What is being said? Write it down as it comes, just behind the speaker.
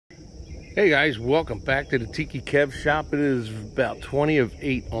Hey guys, welcome back to the Tiki Kev shop. It is about 20 of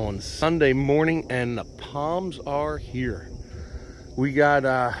 8 on Sunday morning and the palms are here. We got,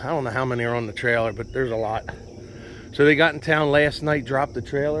 I don't know how many are on the trailer, but there's a lot. So they got in town last night, dropped the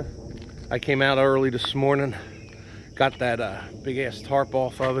trailer. I came out early this morning, got that big ass tarp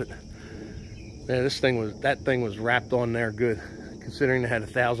off of it. Man, that thing was wrapped on there good, considering they had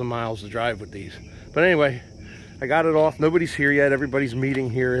 1,000 miles to drive with these. But anyway, I got it off. Nobody's here yet. Everybody's meeting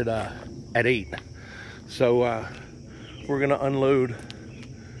here at 8. So we're gonna unload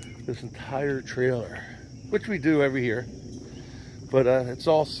this entire trailer, which we do every year, but it's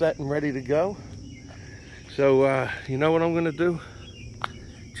all set and ready to go. So you know what I'm gonna do,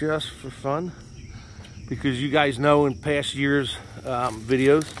 just for fun, because you guys know in past years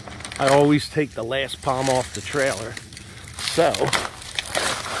videos I always take the last palm off the trailer. So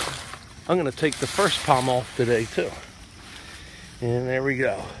I'm gonna take the first palm off today too, and there we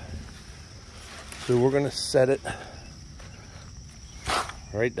go. So we're gonna set it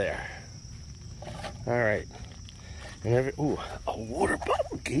right there. All right, and ooh, a water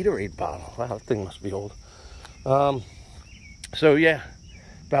bottle, Gatorade bottle. Wow, that thing must be old. So yeah,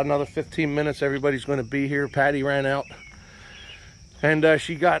 about another 15 minutes, everybody's gonna be here. Patty ran out, and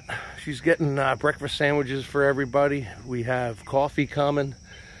she's getting breakfast sandwiches for everybody. We have coffee coming,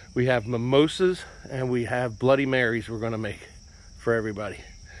 we have mimosas, and we have Bloody Marys we're gonna make for everybody.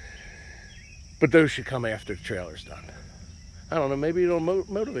 But those should come after the trailer's done. I don't know, maybe it'll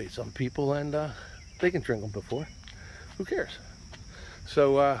motivate some people and they can drink them before. Who cares?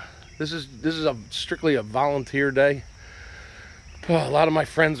 So this is strictly a volunteer day. Oh, a lot of my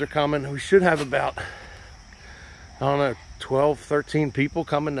friends are coming. We should have about, I don't know, 12, 13 people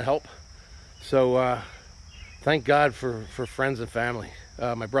coming to help. So thank God for friends and family.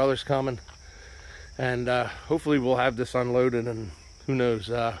 My brother's coming, and hopefully we'll have this unloaded in, who knows,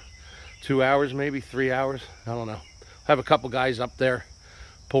 2 hours, maybe 3 hours. I don't know. Have a couple guys up there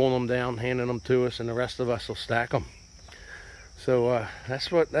pulling them down, handing them to us, and the rest of us will stack them. So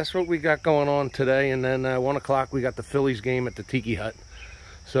that's what we got going on today. And then 1 o'clock we got the Phillies game at the Tiki Hut.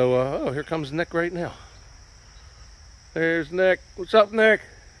 So oh, here comes Nick right now. There's Nick. What's up, Nick?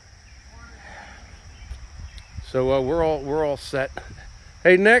 So we're all set.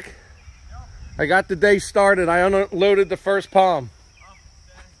 Hey Nick, yep. I got the day started. I unloaded the first palm.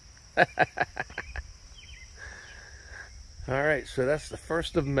 All right, so that's the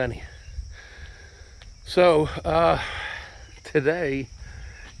first of many. So today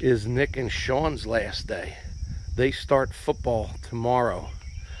is Nick and Sean's last day. They start football tomorrow,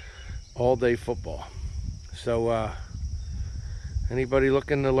 all day football. So anybody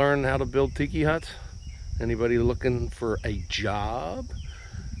looking to learn how to build tiki huts? Anybody looking for a job?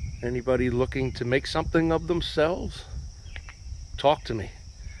 Anybody looking to make something of themselves? Talk to me.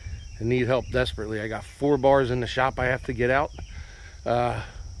 I need help desperately. I got 4 bars in the shop I have to get out.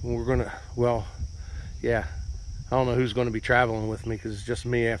 We're gonna, well, yeah, I don't know who's gonna be traveling with me because it's just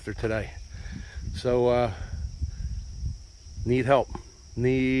me after today. So need help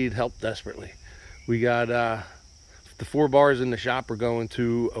desperately. We got the 4 bars in the shop are going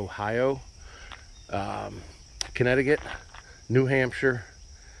to Ohio, Connecticut, New Hampshire,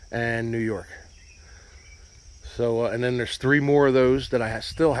 and New York. So and then there's 3 more of those that I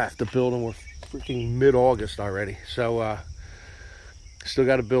still have to build, and we're freaking mid-August already. So still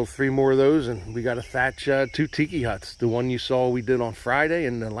got to build 3 more of those, and we got to thatch 2 tiki huts. The one you saw we did on Friday,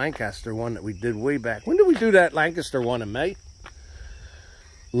 and the Lancaster one that we did way back. When did we do that Lancaster one? In May?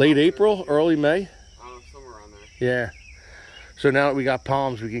 Late April, early May? Somewhere around there. Yeah. So now that we got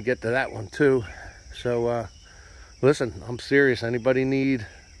palms, we can get to that one too. So listen, I'm serious. Anybody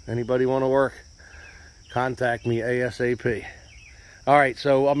want to work? Contact me ASAP. All right,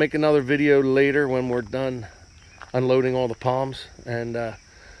 so I'll make another video later when we're done unloading all the palms, and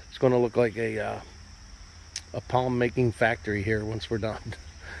it's going to look like a palm making factory here once we're done.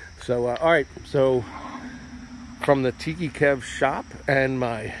 So all right, so from the Tiki Kev shop and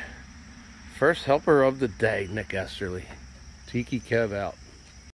my first helper of the day, Nick Esterly, Tiki Kev out.